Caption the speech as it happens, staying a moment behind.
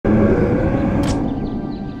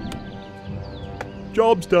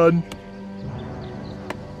Job's done.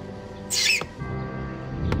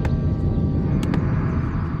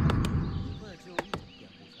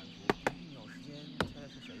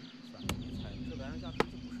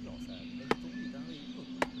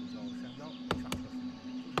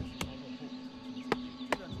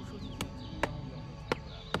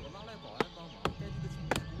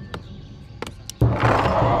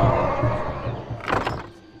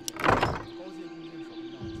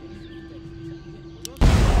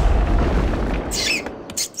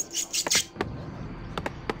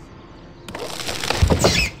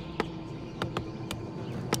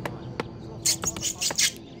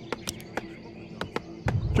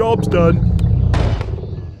 Job's done.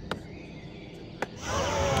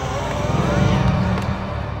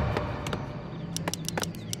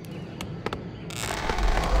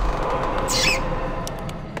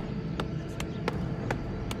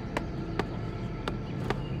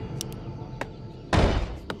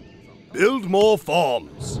 Build more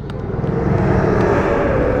farms.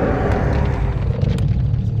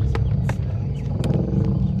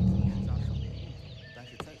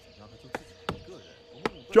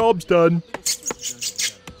 Job's done.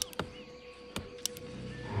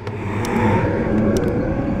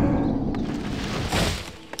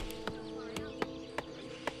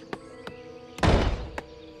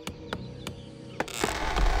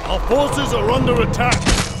 Our forces are under attack.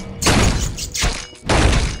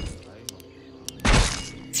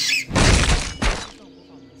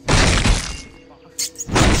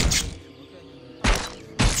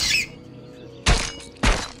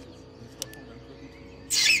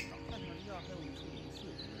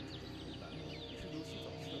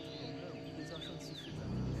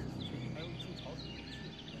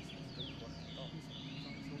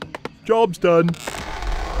 Job's done.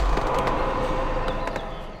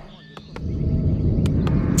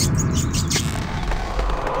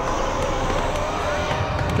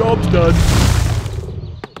 Job's done.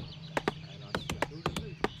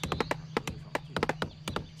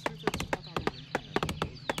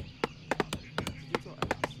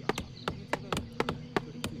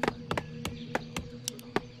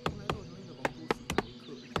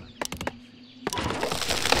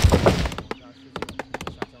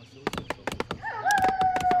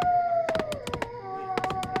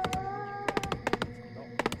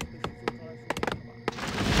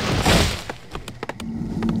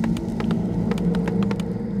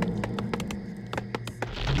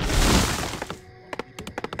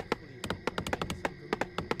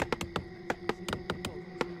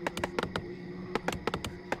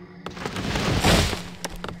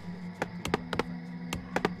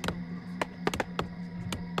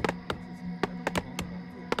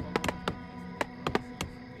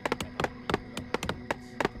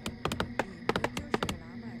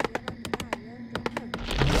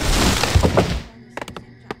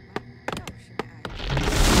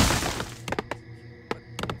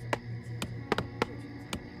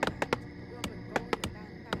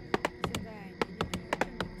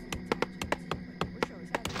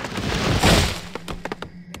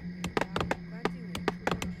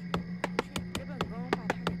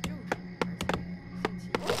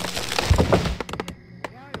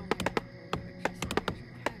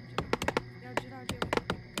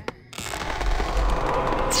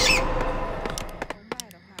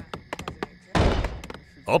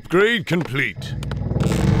 Upgrade complete.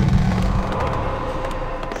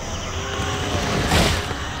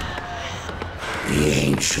 The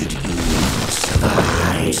ancient evils of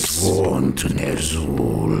eyes sworn to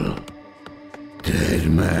Ner'zhul. Dead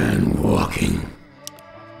man walking.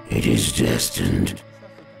 It is destined.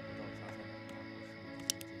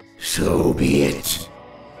 So be it.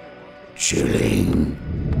 Chilling.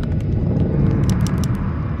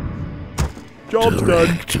 Job's done.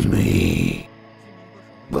 Direct me.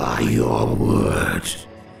 By your word.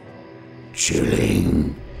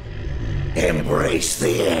 Chilling. Embrace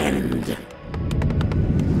the end.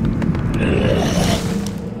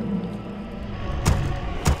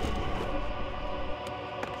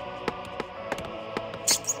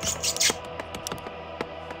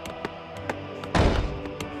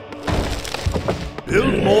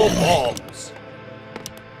 Build more bombs.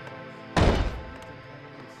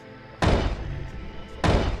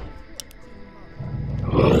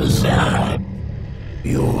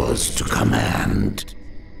 Yours to command.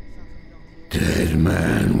 Dead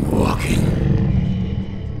man walking.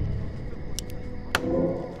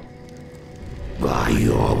 By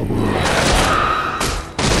your word.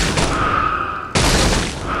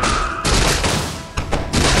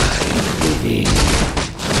 My bidding.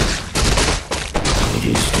 It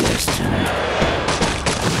is destined.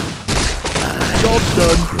 Job's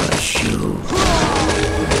done. Crush you.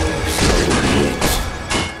 So be it.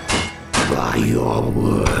 By your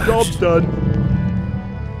word. Job's done.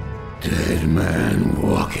 Dead man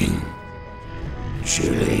walking.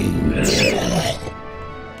 Chilling.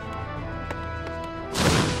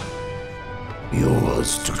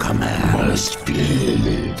 Yours to command. Must feel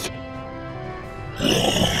it.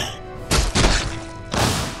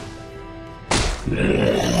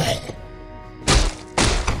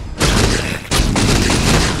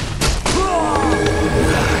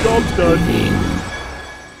 Job's done.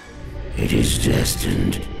 It is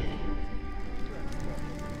destined.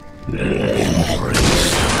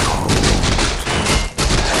 Embrace the cold.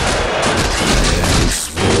 I am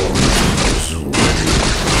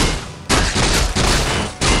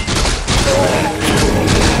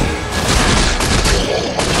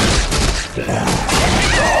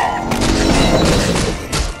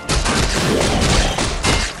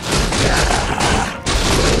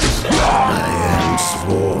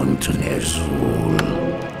sworn to to Ner'zhul.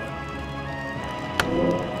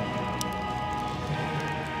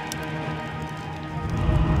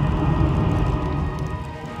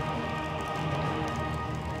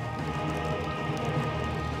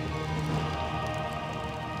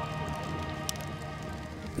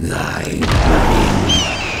 Thy bidding.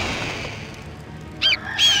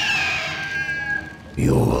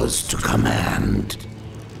 Yours to command.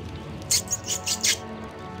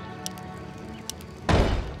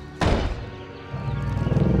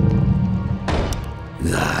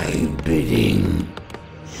 Thy bidding.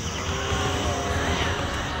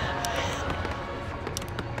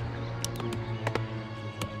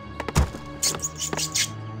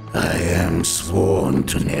 I am sworn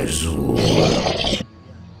to Ner'zhul.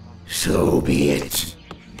 So be it.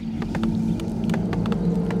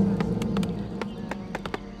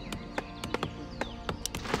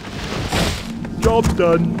 Job's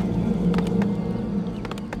done.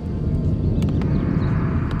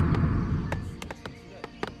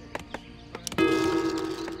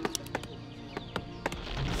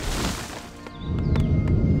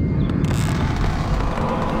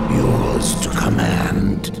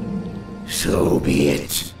 So be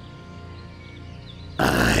it.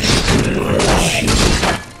 I crush you.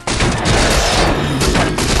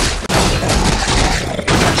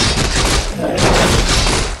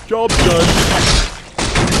 Job's done.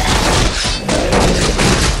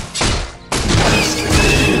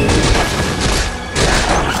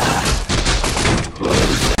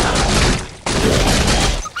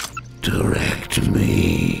 Direct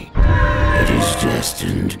me. It is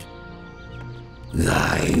destined.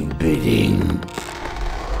 Thy bidding.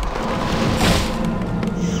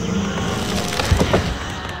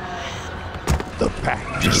 The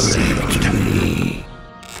pact is sealed. Me.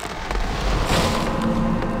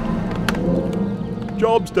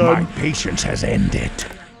 Job's done. My patience has ended.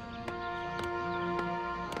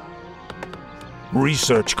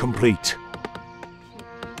 Research complete.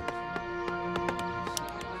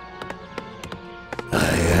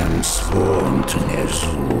 I am sworn to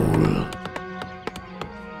Ner'zhul.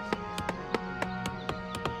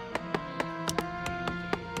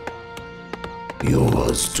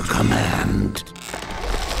 Yours to command.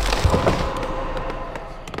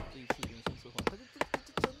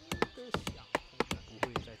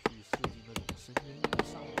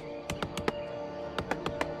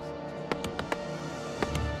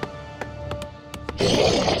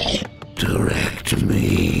 Direct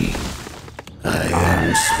me. I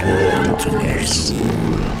am sworn to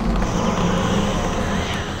Ner'zhul.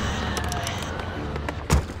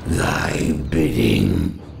 Thy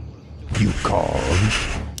bidding. You called?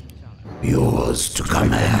 Yours to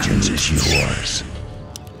command. Vengeance is yours.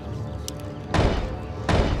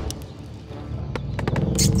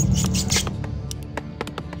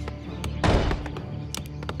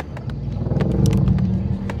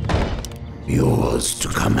 Yours to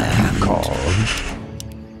command. You called?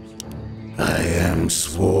 I am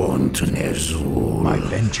sworn to Ner'zhul. My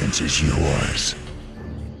vengeance is yours.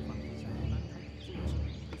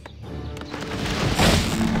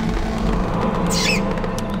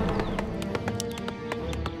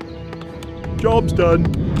 Job's done.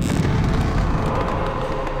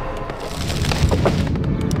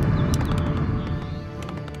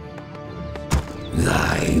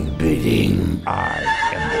 Thy bidding. I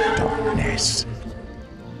am the darkness.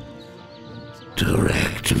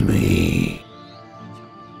 Direct me.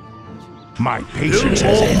 My patience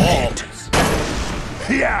has ended.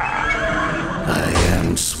 Yeah! I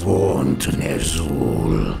am sworn to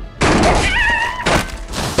Ner'zhul.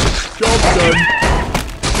 Job's done.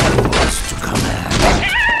 Yours to command.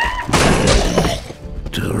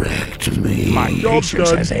 Direct me. My patience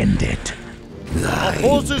done. has ended. Our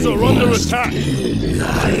forces are under attack.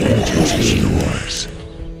 My vengeance is yours.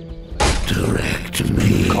 Direct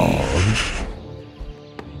me. Called.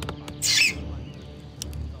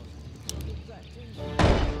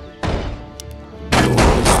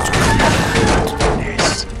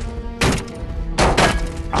 Darkness.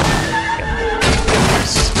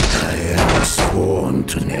 I am sworn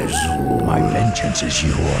to Ner'zhul. My vengeance is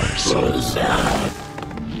yours.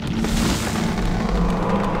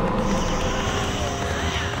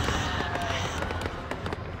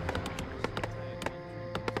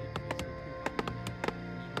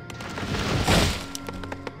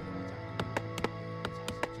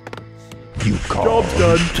 You call. Job's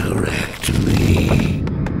done. Direct me.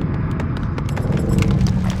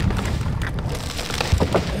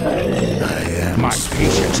 My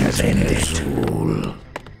patience has ended. Ner'zhul.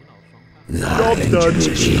 Job's done. Vengeance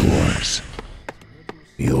is yours.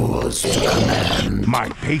 Yours to command. My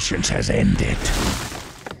patience has ended.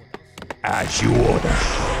 As you order.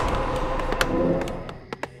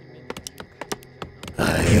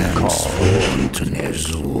 I am sworn to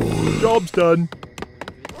Ner'zhul. Job's done.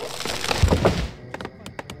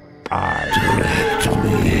 I Direct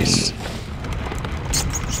me.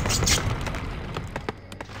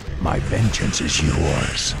 My vengeance is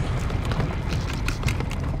yours.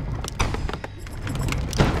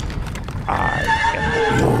 I am the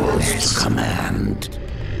Yours darkness. to command.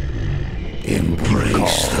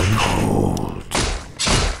 Embrace the cold.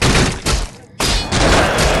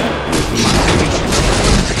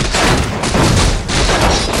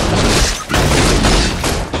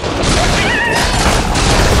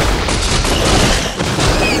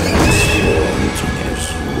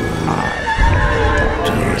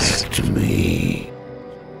 Direct me.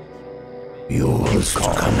 Yours to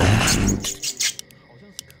command.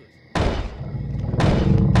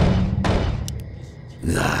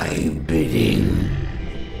 Thy bidding,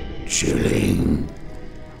 chilling.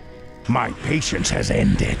 My patience has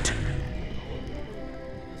ended.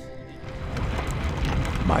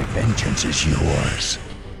 My vengeance is yours.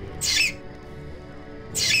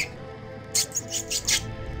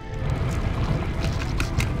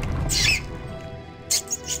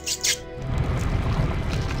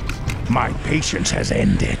 My patience has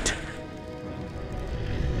ended.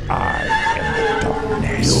 I am the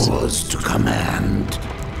darkness. Yours to command.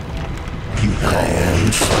 You I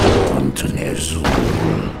am sworn to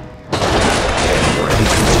Ner'zhul.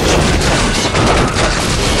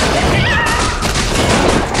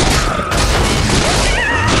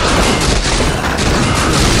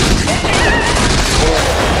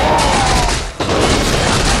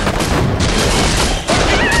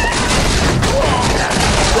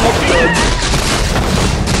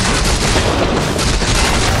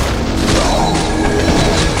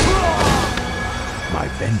 My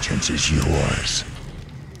vengeance is yours.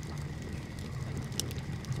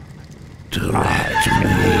 Direct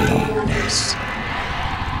me. Darkness.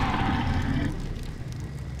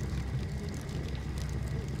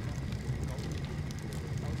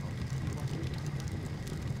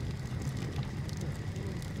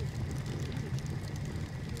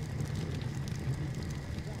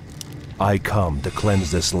 I come to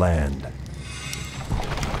cleanse this land.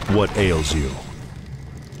 What ails you?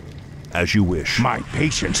 As you wish. My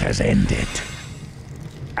patience has ended.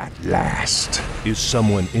 At last. Is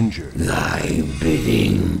someone injured? Thy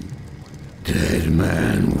bidding. Dead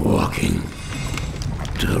man walking.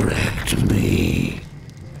 Direct me.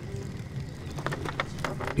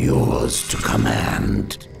 Yours to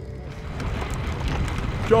command.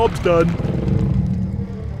 Job's done.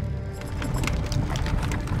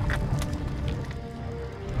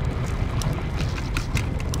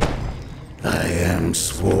 I am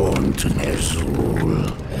sworn to Ner'zhul.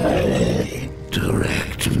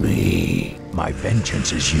 Direct me. My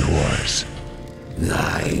vengeance is yours.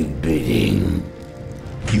 Thy bidding.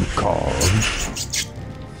 You call.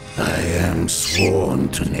 I am sworn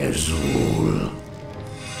to Ner'zhul.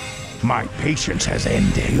 My patience has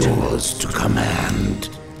ended. Yours to command.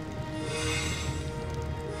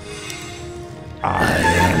 I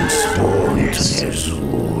am sworn to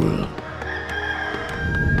Ner'zhul.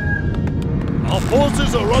 Our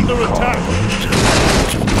forces are under attack.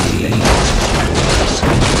 Direct me.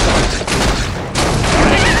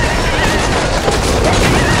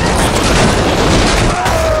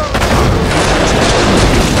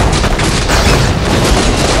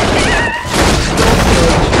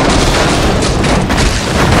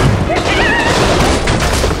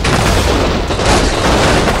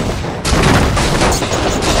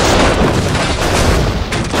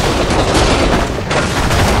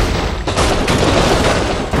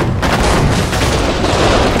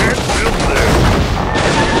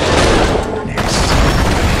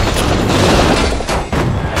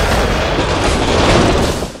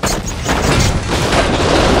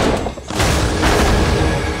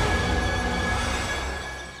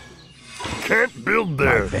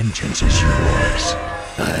 there. My vengeance is yours.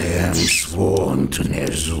 I am sworn to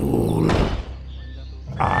Ner'zhul.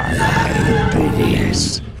 Thy bidding.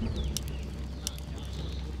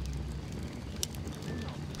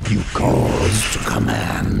 You Yours to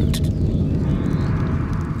command.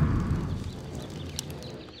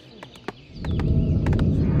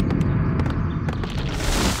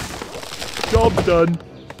 Job's done.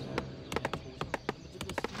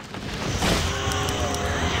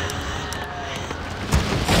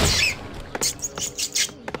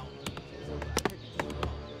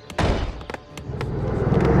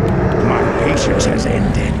 My patience has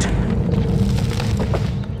ended.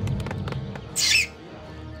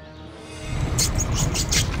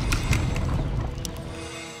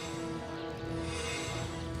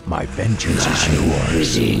 My vengeance is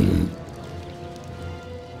yours. Bidding.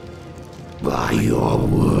 By your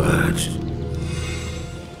word.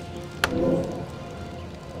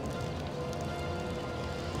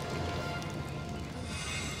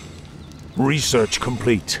 Research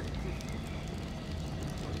complete.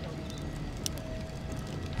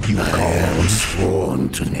 You I call. am sworn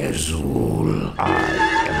to Ner'zhul. I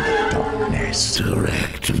am the darkness.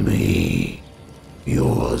 Direct me.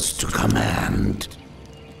 Yours to command.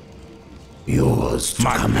 Yours to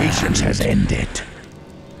My command. patience has ended.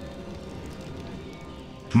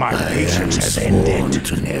 My I patience am has sworn ended.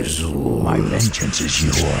 to Ner'zhul. My vengeance is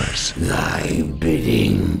yours. Thy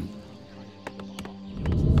bidding.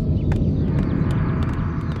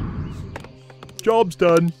 Job's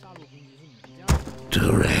done.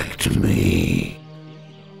 Direct me.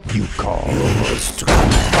 You call. Yours to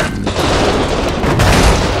command.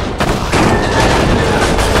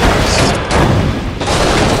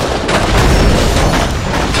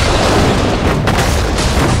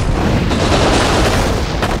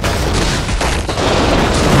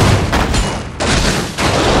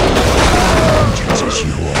 Vengeance is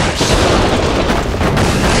yours.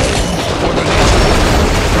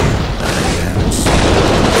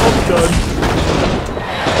 Job's done.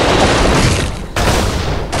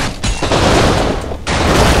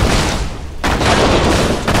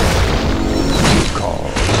 You call.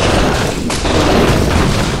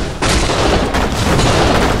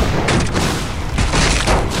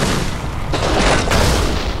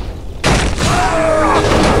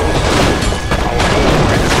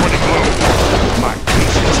 My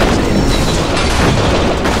patience has ended.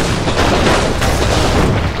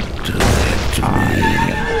 Direct I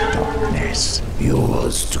me. am the darkness.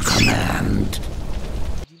 Yours to command.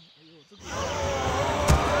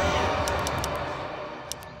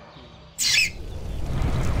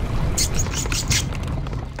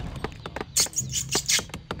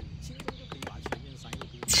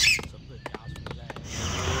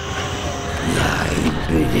 Thy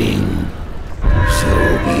bidding. So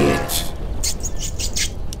be it.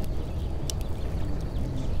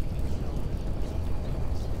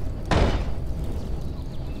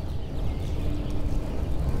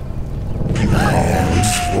 I am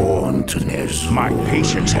sworn to Ner'zhul. My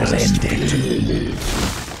patience has ended.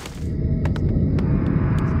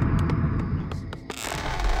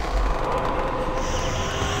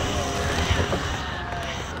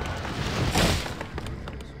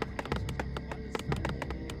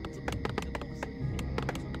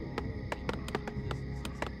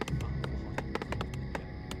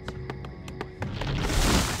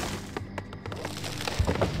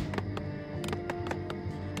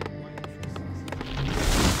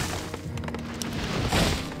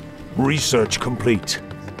 Research complete.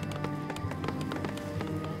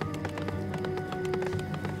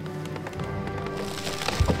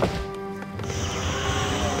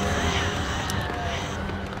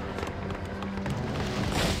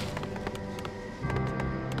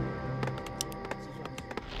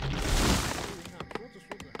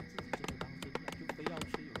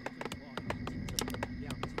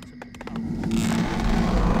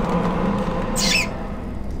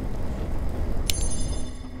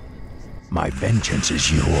 My vengeance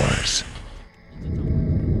is yours.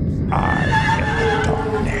 I am the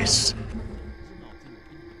darkness.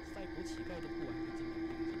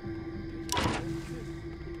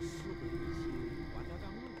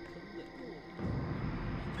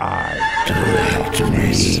 I Direct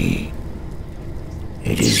me.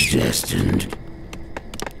 It is destined.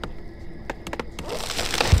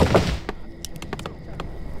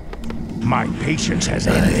 My patience has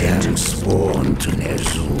I ended. am sworn to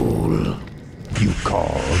Ner'zhul. You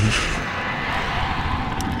called.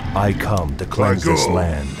 I come to cleanse this go.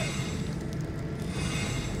 land.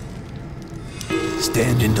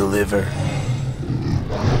 Stand and deliver.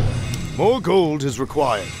 More gold is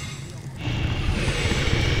required.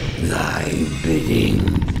 Thy bidding.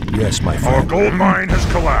 Yes, my Our friend. gold mine has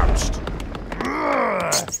collapsed.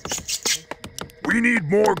 We need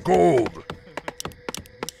more gold.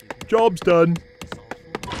 Job's done.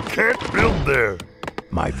 Can't build there.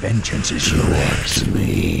 My vengeance is yours.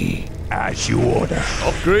 Me. As you order.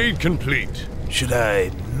 Upgrade complete. Should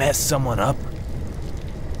I mess someone up?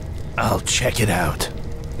 I'll check it out.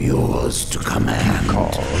 Yours to command.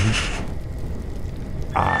 Call.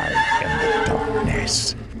 I am the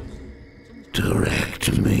darkness.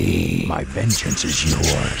 Direct me. My vengeance is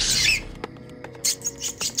yours.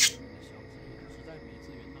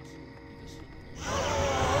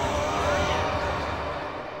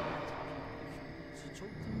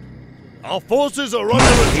 Our forces are under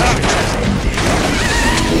attack.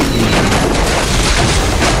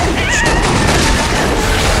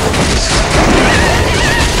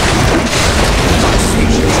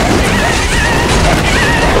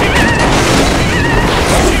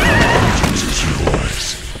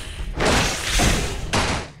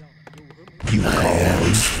 You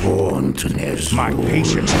call. Sworn to Nezru. My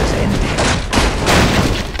patience has ended.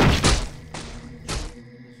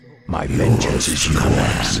 My vengeance is yours.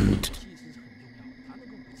 Command.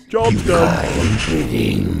 Job's done. Thy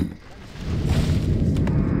bidding.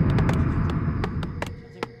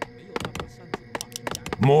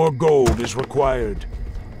 More gold is required.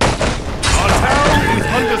 Our town is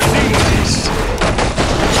under siege.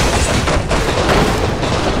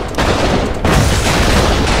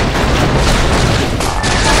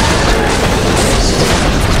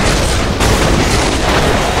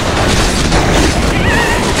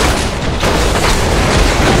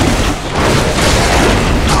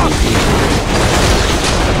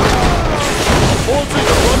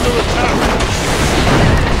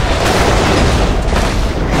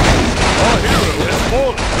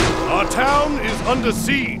 Under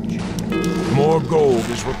siege. More gold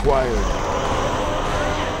is required.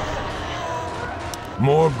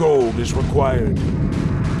 More gold is required.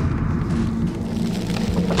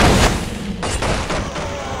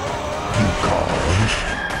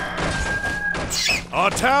 Our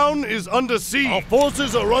town is under siege. Our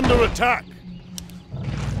forces are under attack.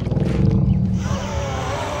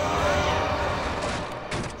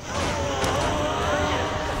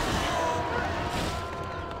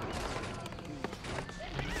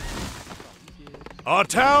 Our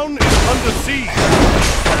town is under siege.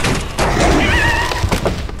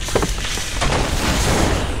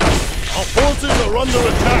 Our forces are under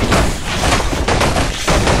attack.